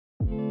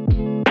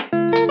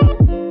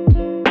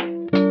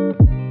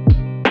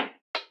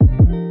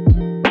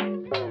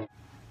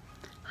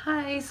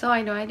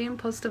I know I didn't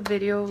post a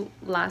video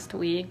last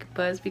week,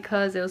 but it's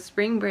because it was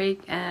spring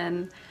break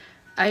and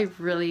I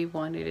really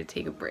wanted to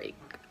take a break.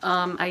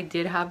 I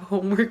did have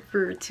homework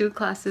for 2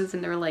 classes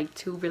and there were like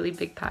 2 really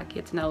big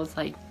packets, and I was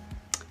like,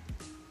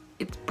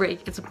 it's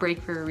a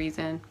break for a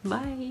reason,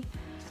 bye.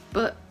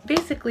 But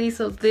basically,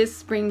 so this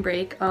spring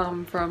break,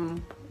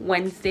 from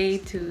Wednesday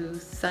to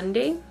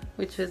Sunday,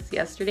 which was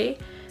yesterday,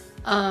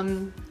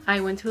 I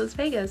went to Las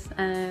Vegas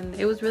and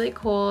it was really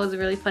cool. It was a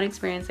really fun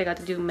experience. I got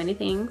to do many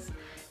things.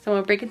 So I'm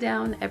gonna break it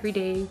down every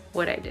day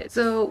what I did.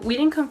 So we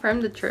didn't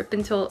confirm the trip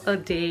until a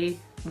day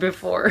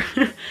before.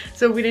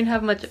 So we didn't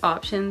have much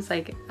options,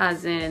 like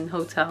as in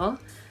hotel.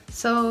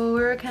 So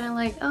we were kind of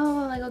like,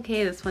 oh, like,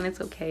 okay, this one, it's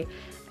okay.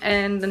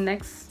 And the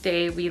next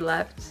day we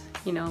left,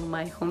 you know,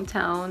 my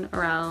hometown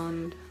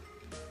around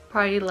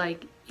probably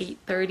like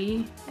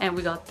 8:30, and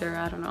we got there,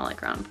 I don't know,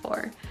 like around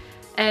 4.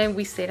 And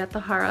we stayed at the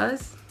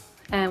Harrah's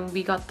and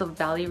we got the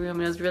Valley room,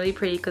 and it was really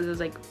pretty because it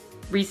was like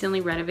recently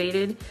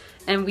renovated.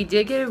 And we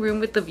did get a room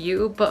with the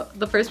view, but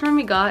the first room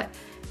we got,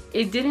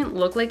 it didn't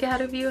look like it had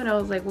a view, and I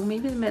was like, well,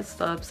 maybe they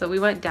messed up. So we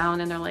went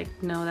down and they're like,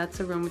 no, that's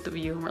a room with the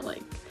view, and we're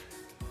like,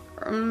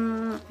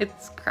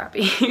 it's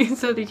crappy.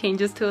 So they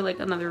changed us to like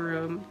another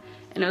room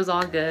and it was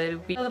all good.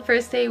 So the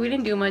first day we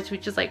didn't do much. We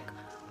just like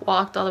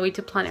walked all the way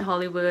to Planet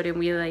Hollywood and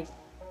we like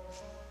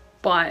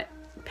bought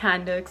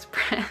Panda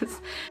Express.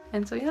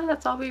 And so yeah,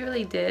 that's all we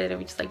really did, and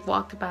we just like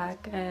walked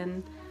back,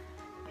 and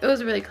it was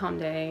a really calm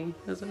day.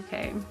 It was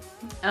okay.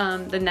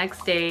 The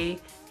next day, you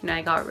know,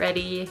 I got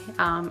ready.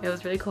 It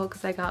was really cool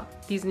because I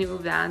got these new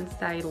Vans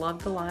that I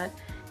loved a lot,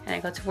 and I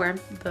got to wear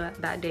them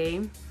that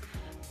day.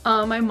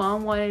 My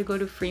mom wanted to go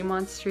to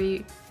Fremont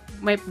Street.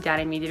 My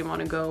dad and me didn't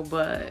want to go,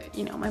 but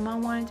you know, my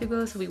mom wanted to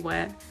go, so we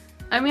went.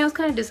 I mean, I was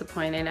kind of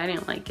disappointed. I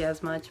didn't like it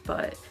as much,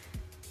 but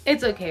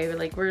it's okay.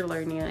 Like, we're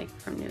learning like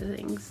from new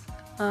things.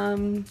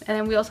 And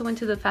then we also went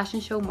to the Fashion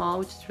Show Mall,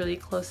 which is really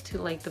close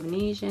to like the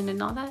Venetian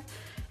and all that.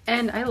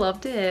 And I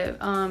loved it.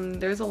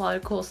 There's a lot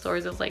of cool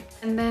stores. It was like,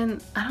 and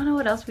then I don't know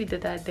what else we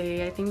did that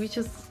day. I think we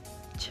just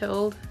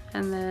chilled,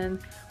 and then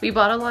we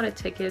bought a lot of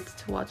tickets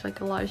to watch like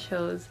a lot of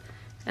shows,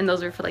 and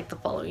those were for like the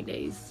following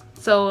days.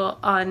 So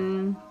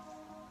on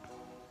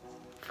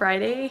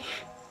Friday,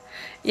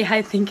 yeah,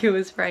 I think it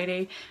was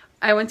Friday,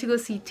 I went to go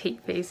see Tate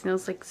Face, and it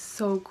was like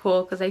so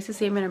cool because I used to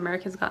see him in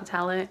America's Got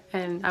Talent,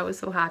 and I was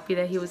so happy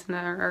that he was in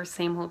our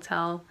same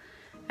hotel.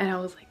 And I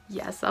was like,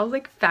 yes, I was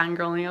like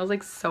fangirling. I was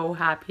like so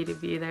happy to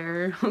be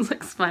there. I was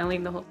like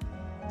smiling the whole.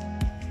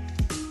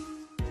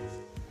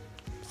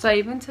 So I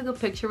even took a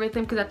picture with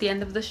him because at the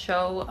end of the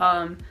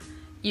show,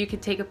 you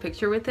could take a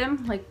picture with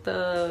him. Like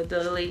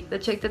the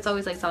chick that's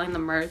always like selling the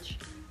merch,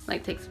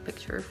 like takes a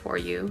picture for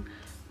you.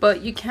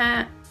 But you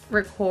can't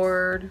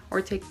record or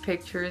take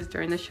pictures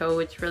during the show,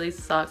 which really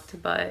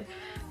sucked. But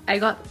I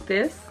got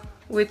this,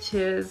 which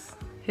is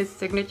his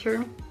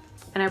signature,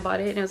 and I bought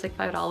it and it was like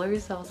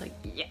 $5. So I was like,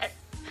 yes.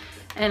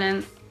 And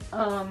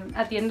then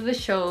at the end of the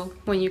show,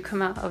 when you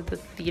come out of the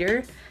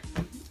theater,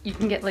 you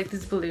can get like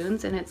these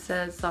balloons, and it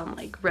says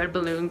like red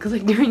balloon, because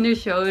like during the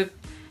show, if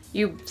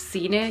you've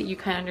seen it, you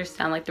kind of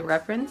understand like the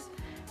reference.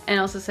 And it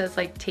also says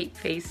like Tate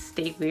Face,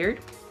 stay weird.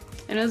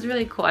 And it was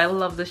really cool. I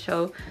love the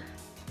show.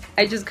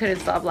 I just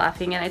couldn't stop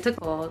laughing, and I took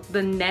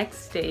the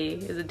next day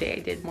is the day I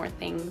did more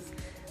things.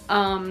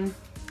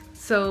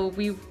 So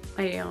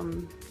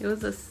it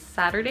was a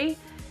Saturday.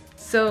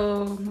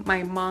 So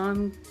my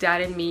mom,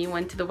 dad, and me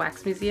went to the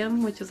Wax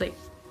Museum, which is like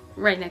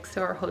right next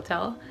to our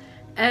hotel.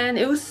 And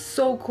it was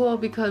so cool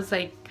because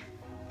like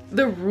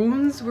the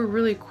rooms were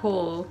really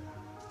cool.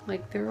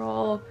 Like they're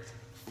all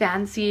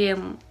fancy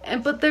and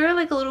but there are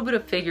like a little bit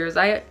of figures.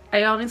 I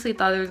honestly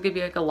thought there was gonna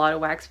be like a lot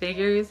of wax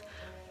figures,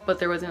 but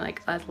there wasn't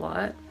like a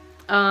lot.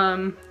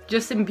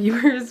 Justin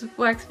Bieber's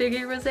wax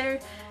figure was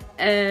there,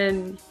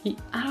 and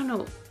I don't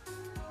know,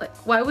 like,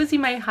 why was he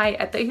my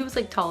height? I thought he was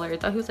like taller. I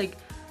thought he was like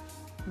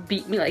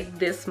beat me like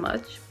this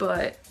much,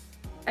 but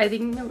I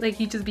think like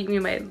he just beat me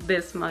by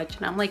this much,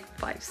 and I'm like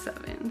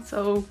 5'7",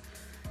 so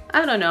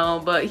I don't know.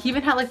 But he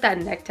even had like that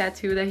neck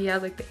tattoo that he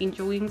had, like the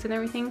angel wings and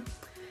everything.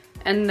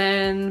 And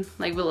then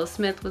like Willow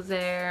Smith was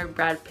there,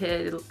 Brad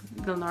Pitt,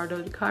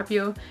 Leonardo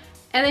DiCaprio.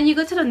 And then you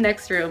go to the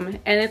next room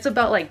and it's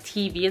about like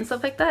TV and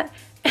stuff like that,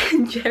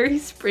 and Jerry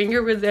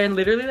Springer was there, and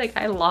literally like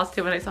I lost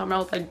him when I saw him. I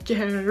was like,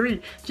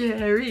 Jerry.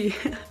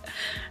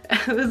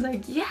 I was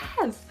like,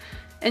 yes.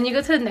 And you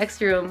go to the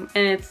next room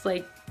and it's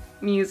like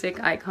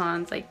music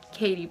icons like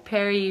Katy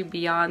Perry,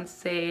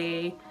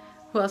 Beyonce,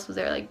 who else was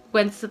there, like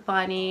Gwen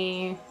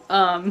Stefani,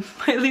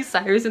 Miley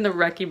Cyrus, and the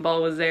Wrecking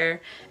Ball was there.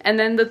 And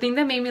then the thing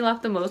that made me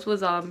laugh the most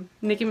was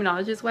Nicki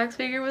Minaj's wax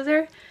figure was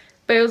there,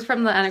 but it was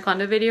from the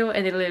Anaconda video,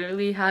 and it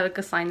literally had like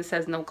a sign that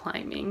says no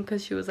climbing,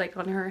 because she was like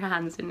on her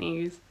hands and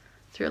knees.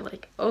 So you're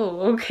like,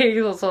 oh, okay,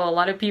 so a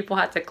lot of people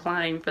had to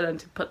climb for them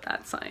to put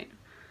that sign.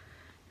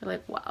 You're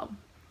like, wow.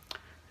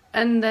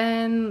 And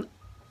then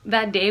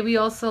that day we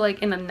also,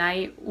 like in the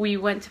night, we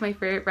went to my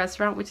favorite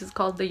restaurant, which is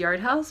called the Yard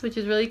House, which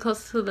is really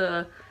close to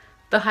the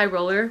High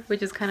Roller,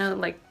 which is kind of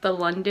like the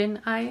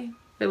London Eye.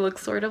 It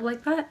looks sort of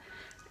like that.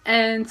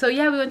 And so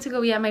yeah, we went to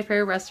go eat at my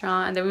favorite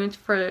restaurant, and then we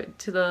went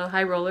to the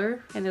High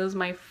Roller, and it was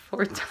my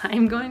 4th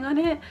time going on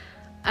it.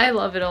 I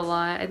love it a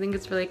lot. I think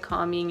it's really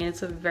calming, and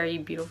it's a very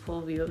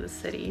beautiful view of the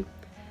city.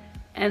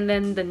 And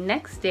then the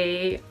next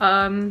day,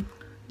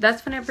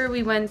 that's whenever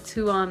we went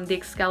to the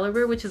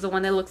Excalibur, which is the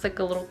one that looks like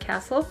a little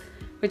castle,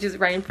 which is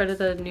right in front of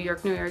the New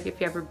York, if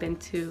you've ever been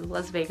to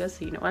Las Vegas,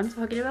 so you know what I'm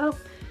talking about.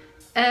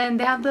 And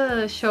they have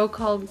the show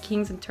called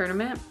Kings and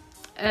Tournament,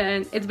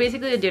 and it's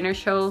basically a dinner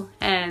show,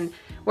 and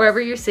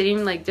wherever you're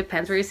sitting, like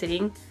depends where you're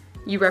sitting,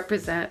 you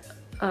represent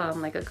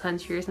like a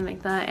country or something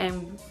like that.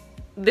 And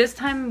this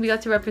time we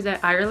got to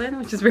represent Ireland,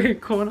 which is very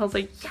cool, and I was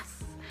like,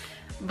 yes!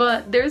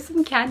 But there's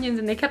some canyons,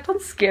 and they kept on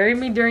scaring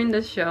me during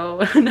the show,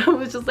 and I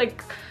was just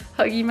like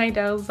hugging my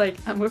dad. I was like,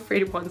 I'm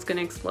afraid one's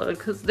gonna explode,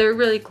 because they're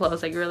really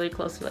close, like really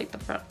close to like the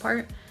front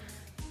part.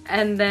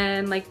 And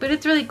then like, but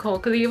it's really cool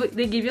because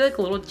they give you like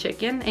a little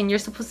chicken, and you're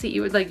supposed to eat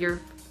with like your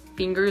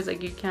fingers,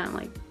 like you can't,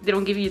 like they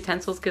don't give you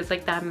utensils because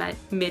like that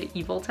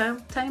medieval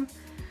time,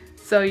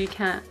 so you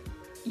can't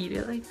eat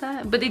it like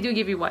that, but they do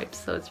give you wipes,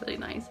 so it's really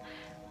nice.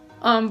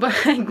 But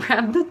I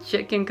grabbed the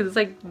chicken because it's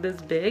like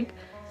this big,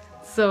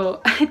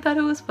 so I thought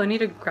it was funny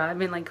to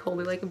grab and like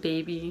hold it like a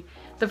baby.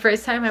 The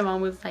first time my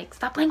mom was like,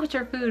 stop playing with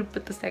your food,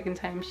 but the second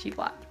time she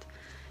laughed.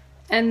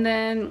 And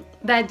then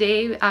that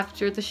day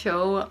after the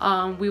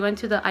show, we went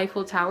to the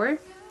Eiffel Tower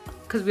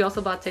because we also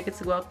bought tickets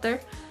to go up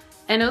there,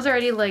 and it was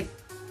already like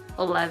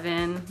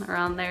 11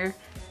 around there,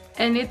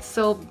 and it's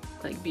so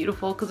like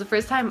beautiful because the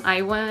first time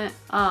I went,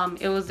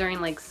 it was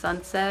during like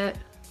sunset,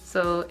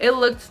 so it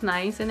looked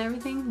nice and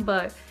everything,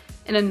 but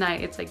in the night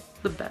it's like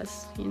the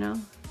best, you know.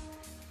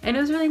 And it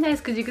was really nice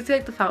because you could see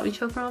like the fountain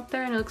show from up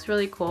there, and it looks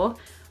really cool.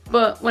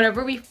 But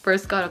whenever we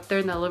first got up there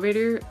in the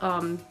elevator,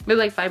 we were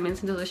like 5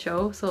 minutes into the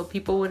show, so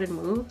people wouldn't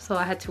move, so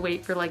I had to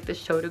wait for like the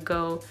show to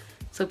go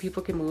so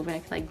people can move, and I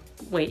can like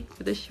wait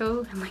for the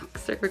show and like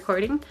start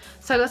recording.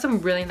 So I got some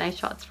really nice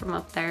shots from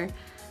up there.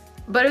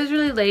 But it was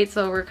really late,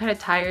 so we're kind of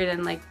tired,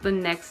 and like the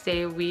next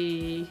day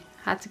we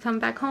had to come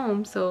back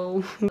home.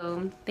 So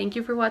thank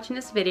you for watching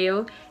this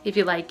video. If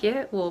you like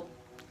it, well,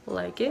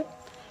 like it.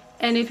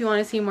 And if you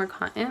want to see more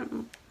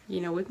content,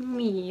 you know, with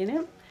me in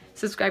it,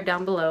 subscribe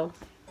down below.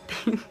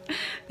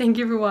 Thank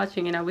you for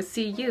watching, and I will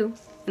see you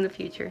in the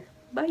future.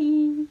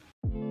 Bye!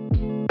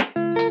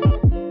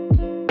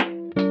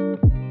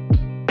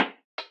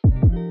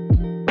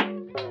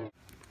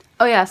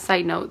 Oh yeah,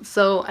 side note,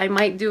 so I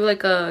might do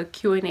like a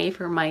Q&A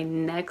for my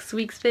next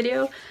week's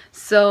video,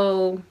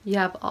 so you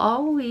have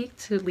all week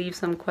to leave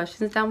some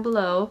questions down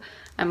below.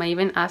 I might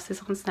even ask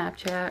this on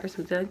Snapchat or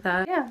something like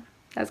that. Yeah,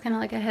 that's kind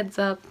of like a heads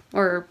up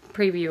or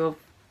preview of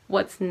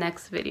what's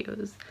next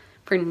videos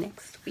for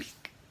next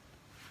week.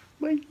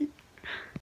 Bye.